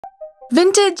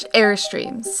Vintage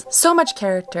Airstreams. So much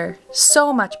character,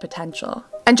 so much potential,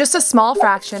 and just a small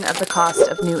fraction of the cost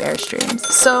of new Airstreams.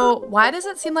 So why does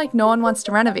it seem like no one wants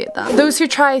to renovate them? Those who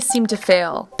try seem to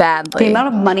fail badly. The amount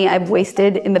of money I've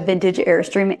wasted in the vintage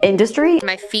Airstream industry.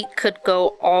 My feet could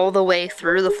go all the way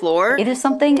through the floor. It is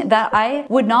something that I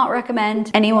would not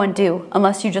recommend anyone do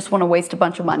unless you just want to waste a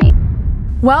bunch of money.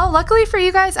 Well, luckily for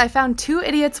you guys, I found 2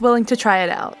 idiots willing to try it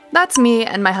out. That's me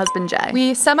and my husband Jay.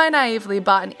 We semi-naively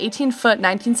bought an 18-foot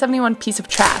 1971 piece of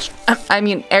trash.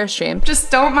 Airstream.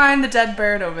 Just don't mind the dead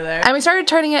bird over there. And we started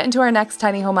turning it into our next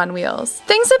tiny home on wheels.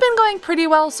 Things have been going pretty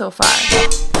well so far.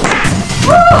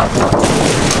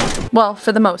 Well,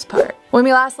 for the most part. When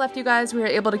we last left you guys, we were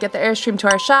able to get the Airstream to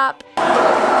our shop,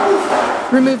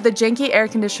 remove the janky air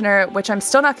conditioner, which I'm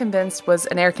still not convinced was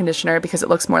an air conditioner because it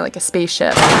looks more like a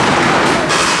spaceship,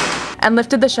 and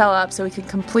lifted the shell up so we could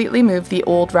completely move the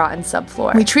old rotten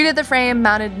subfloor. We treated the frame,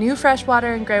 mounted new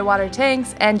freshwater and gray water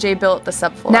tanks, and Jay built the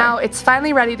subfloor. Now it's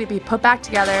finally ready to be put back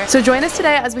together, so join us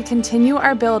today as we continue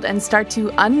our build and start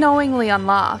to unknowingly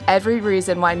unlock every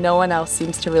reason why no one else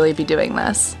seems to really be doing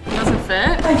this. It doesn't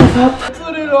fit? I give up. I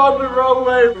put it on the wrong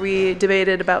way. We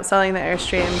debated about selling the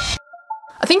Airstream.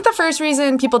 I think the first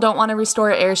reason people don't want to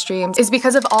restore Airstreams is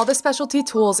because of all the specialty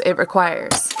tools it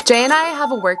requires. Jay and I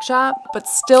have a workshop, but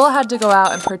still had to go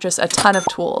out and purchase a ton of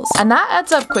tools, and that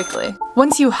adds up quickly.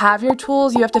 Once you have your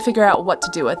tools, you have to figure out what to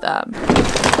do with them.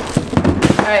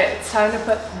 Alright, it's time to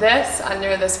put this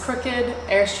under this crooked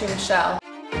Airstream shell.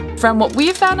 From what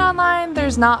we've found online,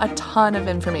 there's not a ton of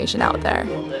information out there.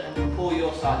 Pull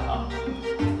your side up.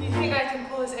 You think I can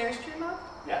pull this Airstream up?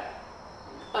 Yeah.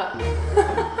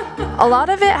 A lot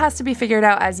of it has to be figured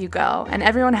out as you go, and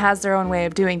everyone has their own way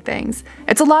of doing things.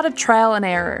 It's a lot of trial and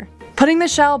error. Putting the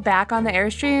shell back on the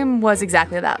Airstream was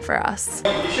exactly that for us.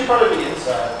 You should probably be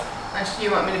inside. Actually,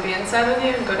 you want me to be inside with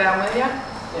you and go down with you?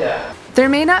 Yeah. There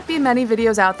may not be many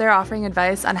videos out there offering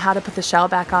advice on how to put the shell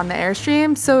back on the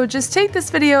Airstream, so just take this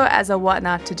video as a what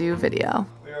not to do video.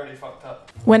 We already fucked up.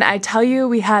 When I tell you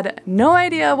we had no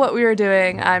idea what we were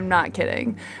doing, I'm not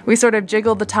kidding. We sort of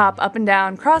jiggled the top up and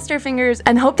down, crossed our fingers,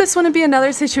 and hoped this wouldn't be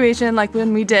another situation like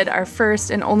when we did our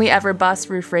first and only ever bus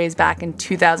roof raise back in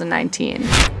 2019.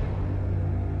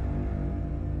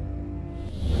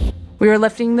 We were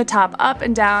lifting the top up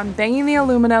and down, banging the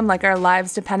aluminum like our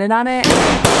lives depended on it,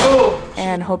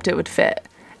 and hoped it would fit.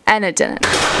 And it didn't.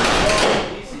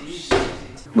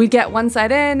 We'd get one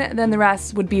side in, then the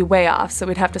rest would be way off, so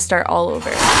we'd have to start all over.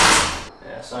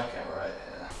 Yeah, it's not getting right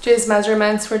here. Jay's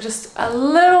measurements were just a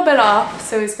little bit off,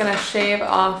 so he's gonna shave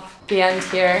off the end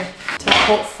here to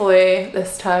hopefully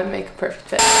this time make a perfect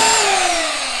fit.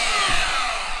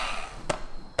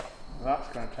 That's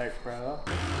gonna take forever.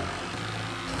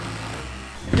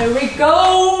 Here we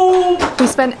go! We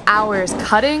spent hours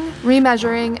cutting,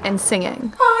 remeasuring, and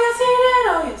singing. Oh yes he did,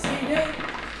 oh yes he did.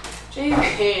 Jamie,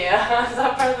 is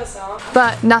that part of the song?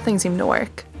 But nothing seemed to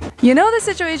work. You know the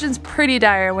situation's pretty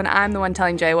dire when I'm the one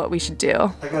telling Jay what we should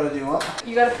do. I gotta do what?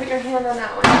 You gotta put your hand on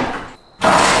that one.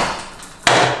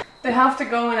 They have to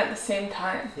go in at the same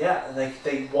time. Yeah,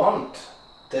 they won't.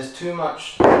 There's too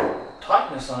much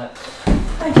tightness on it.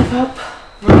 I give up.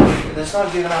 No, there's no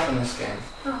giving up in this game.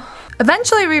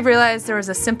 Eventually we realized there was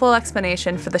a simple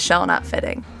explanation for the shell not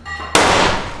fitting.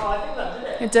 Oh, I think that did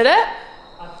it. It did it?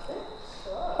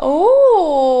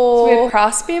 Oh, so we had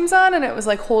cross beams on and it was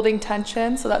like holding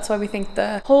tension, so that's why we think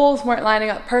the holes weren't lining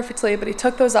up perfectly, but he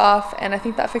took those off and I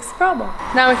think that fixed the problem.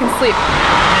 Now we can sleep.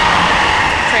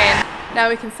 Train. Now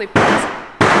we can sleep.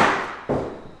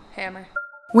 Hammer.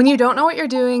 When you don't know what you're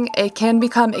doing, it can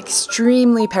become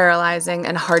extremely paralyzing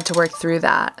and hard to work through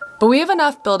that. But we have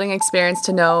enough building experience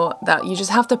to know that you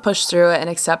just have to push through it and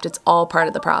accept it's all part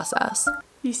of the process.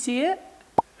 You see it?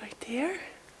 Right there?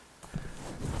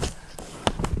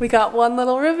 We got one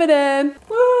little rivet in.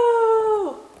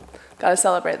 Woo! Gotta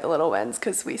celebrate the little wins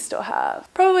because we still have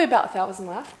probably about 1,000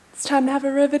 left. It's time to have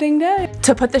a riveting day.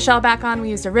 To put the shell back on, we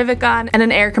used a rivet gun and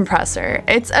an air compressor.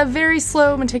 It's a very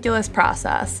slow, meticulous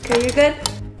process. Okay, you good?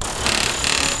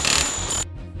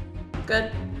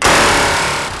 Good.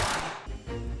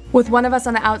 With one of us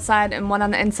on the outside and one on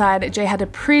the inside, Jay had to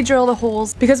pre-drill the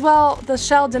holes because, well, the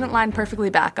shell didn't line perfectly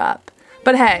back up.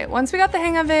 But hey, once we got the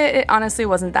hang of it, it honestly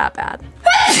wasn't that bad.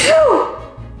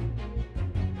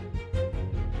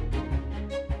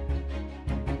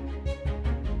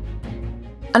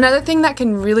 Another thing that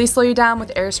can really slow you down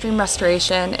with Airstream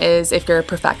restoration is if you're a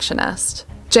perfectionist.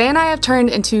 Jay and I have turned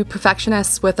into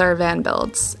perfectionists with our van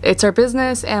builds. It's our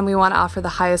business and we want to offer the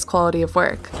highest quality of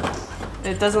work.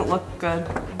 It doesn't look good.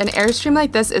 An Airstream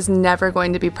like this is never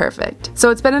going to be perfect, so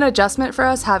it's been an adjustment for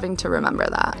us having to remember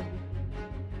that.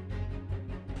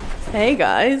 Hey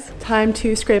guys, time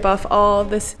to scrape off all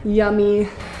this yummy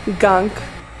gunk.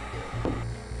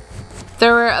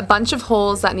 There were a bunch of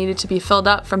holes that needed to be filled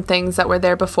up from things that were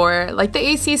there before, like the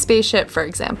AC spaceship, for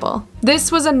example.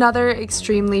 This was another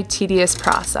extremely tedious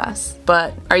process,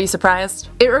 but are you surprised?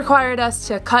 It required us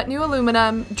to cut new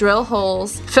aluminum, drill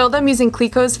holes, fill them using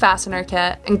Cleco's fastener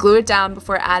kit, and glue it down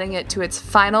before adding it to its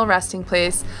final resting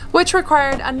place, which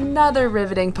required another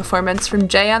riveting performance from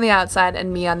Jay on the outside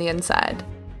and me on the inside.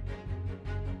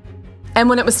 And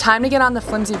when it was time to get on the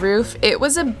flimsy roof, it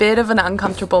was a bit of an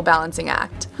uncomfortable balancing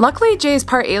act. Luckily, Jay's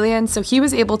part alien, so he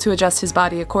was able to adjust his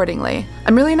body accordingly.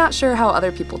 I'm really not sure how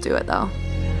other people do it though.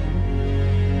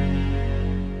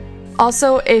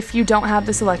 Also, if you don't have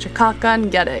this electric caulk gun,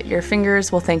 get it. Your fingers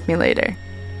will thank me later.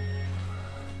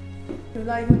 You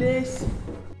like this?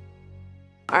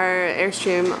 Our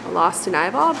Airstream lost an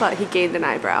eyeball, but he gained an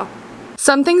eyebrow.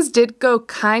 Some things did go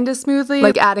kinda smoothly,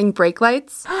 like adding brake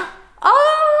lights.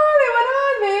 Oh, they went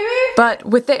on, baby! But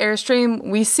with the Airstream,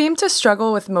 we seem to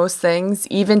struggle with most things,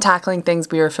 even tackling things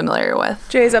we were familiar with.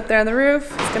 Jay's up there on the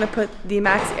roof. He's gonna put the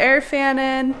Max Air fan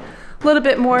in. A little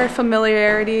bit more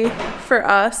familiarity for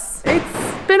us.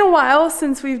 It's been a while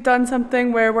since we've done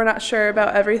something where we're not sure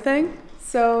about everything.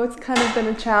 So it's kind of been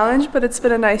a challenge, but it's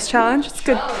been a nice challenge. It's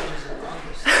good.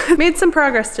 Made some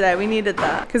progress today. We needed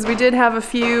that. Because we did have a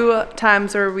few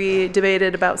times where we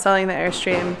debated about selling the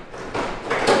Airstream.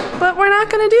 But we're not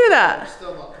gonna do that. I'm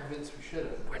still not convinced we should.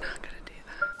 We're not gonna do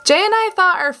that. Jay and I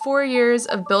thought our 4 years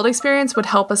of build experience would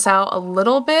help us out a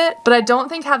little bit, but I don't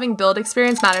think having build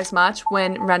experience matters much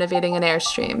when renovating an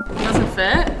Airstream. It doesn't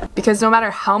fit? Because no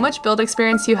matter how much build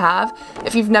experience you have,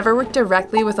 if you've never worked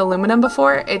directly with aluminum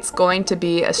before, it's going to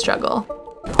be a struggle.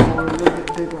 A little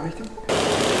bit bigger, I think.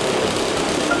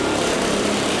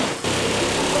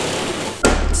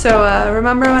 So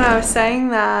remember when I was saying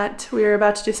that we were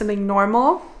about to do something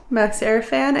normal? Max Air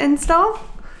fan install?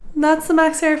 That's the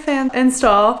Max Air fan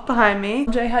install behind me.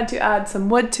 Jay had to add some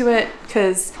wood to it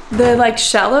because the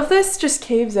shell of this just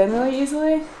caves in really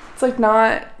easily. It's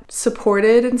not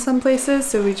supported in some places,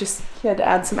 so he had to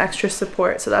add some extra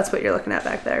support. So that's what you're looking at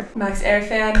back there. Max Air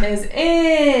fan is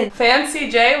in! Fancy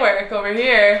Jay work over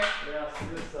here.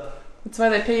 That's why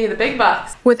they pay you the big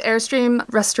bucks. With Airstream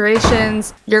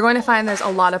restorations, you're going to find there's a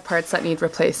lot of parts that need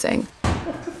replacing.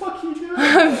 What the fuck are you doing?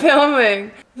 I'm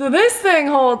filming. So this thing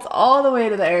holds all the way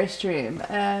to the Airstream,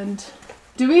 and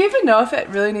do we even know if it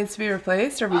really needs to be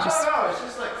replaced, or we just... I don't know, it's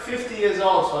just 50 years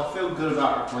old, so I feel good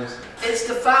about replacing it. It's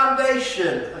the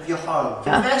foundation of your home.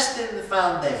 Yeah. Invest in the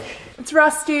foundation. It's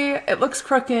rusty, it looks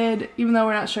crooked, even though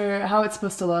we're not sure how it's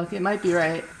supposed to look. It might be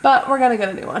right, but we're gonna get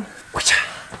a new one.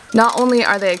 Not only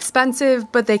are they expensive,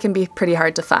 but they can be pretty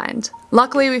hard to find.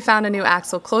 Luckily, we found a new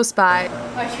axle close by.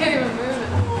 I can't even move it.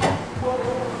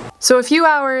 So a few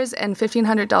hours and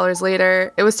 $1,500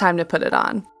 later, it was time to put it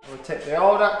on. We'll take the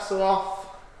old axle off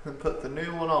and put the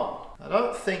new one on. I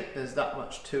don't think there's that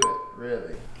much to it,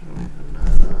 really.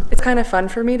 It's kind of fun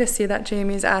for me to see that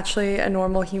Jamie's actually a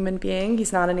normal human being.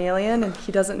 He's not an alien, and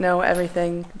he doesn't know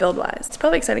everything build-wise. It's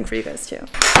probably exciting for you guys too.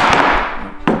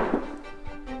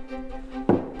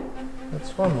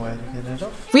 That's one way to get it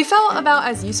off. We felt about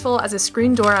as useful as a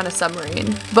screen door on a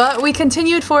submarine, but we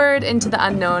continued forward into the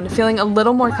unknown, feeling a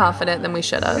little more confident than we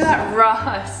should have. Look at that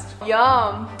rust.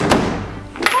 Yum.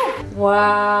 Oh.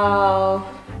 Wow.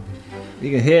 You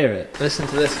can hear it. Listen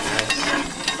to this, guys.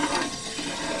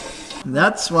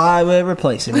 That's why we're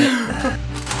replacing it.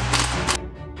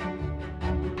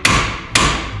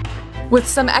 With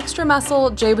some extra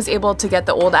muscle, Jay was able to get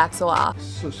the old axle off.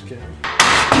 So scary.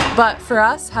 But for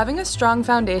us, having a strong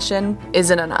foundation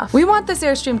isn't enough. We want this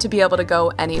Airstream to be able to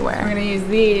go anywhere. We're gonna use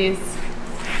these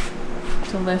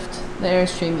to lift the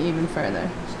Airstream even further.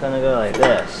 It's gonna go like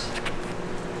this.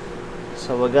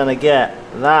 So we're gonna get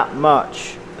that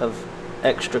much of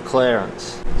extra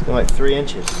clearance. It's gonna be 3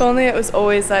 inches. If only it was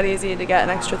always that easy to get an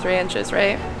extra 3 inches,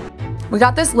 right? We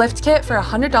got this lift kit for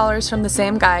 $100 from the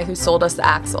same guy who sold us the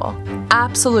axle.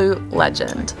 Absolute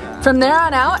legend. From there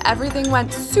on out, everything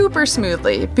went super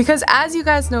smoothly because as you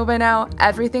guys know by now,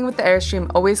 everything with the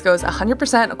Airstream always goes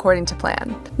 100% according to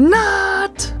plan.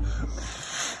 Not!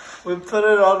 We put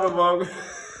it on the wrong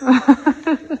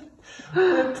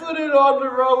we put it on the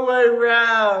wrong way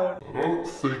round. I don't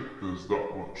think there's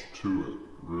that much to it,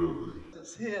 really.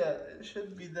 It's here, it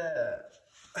should be there.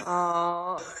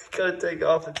 Aww. Gotta take it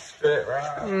off and spin it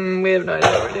round. We have no idea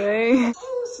what we're doing.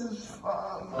 This is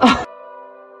fun.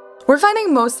 We're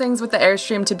finding most things with the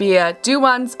Airstream to be a do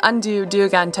once, undo, do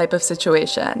again type of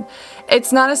situation.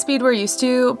 It's not a speed we're used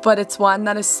to, but it's one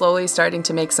that is slowly starting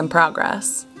to make some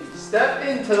progress. Step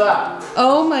into that.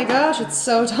 Oh my gosh, it's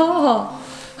so tall.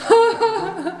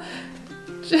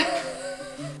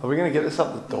 Are we gonna get this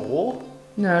up the door?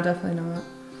 No, definitely not.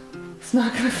 It's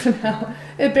not gonna fit out.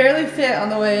 It barely fit on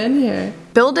the way in here.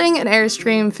 Building an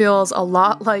Airstream feels a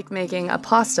lot like making a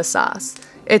pasta sauce.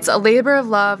 It's a labor of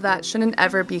love that shouldn't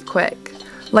ever be quick.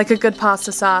 Like a good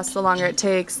pasta sauce, the longer it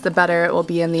takes, the better it will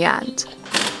be in the end.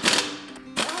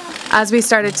 As we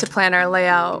started to plan our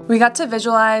layout, we got to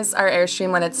visualize our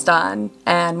Airstream when it's done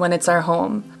and when it's our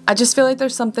home. I just feel like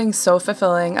there's something so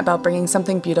fulfilling about bringing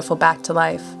something beautiful back to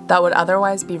life that would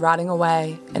otherwise be rotting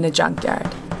away in a junkyard.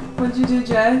 What'd you do,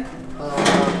 Jay?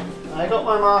 I got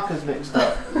my markers mixed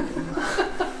up.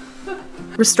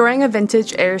 Restoring a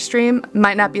vintage Airstream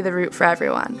might not be the route for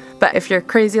everyone, but if you're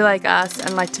crazy like us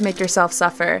and like to make yourself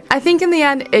suffer, I think in the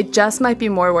end it just might be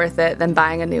more worth it than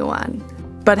buying a new one.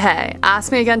 But hey,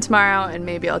 ask me again tomorrow and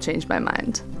maybe I'll change my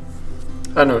mind.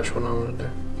 I know which one I want to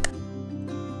do.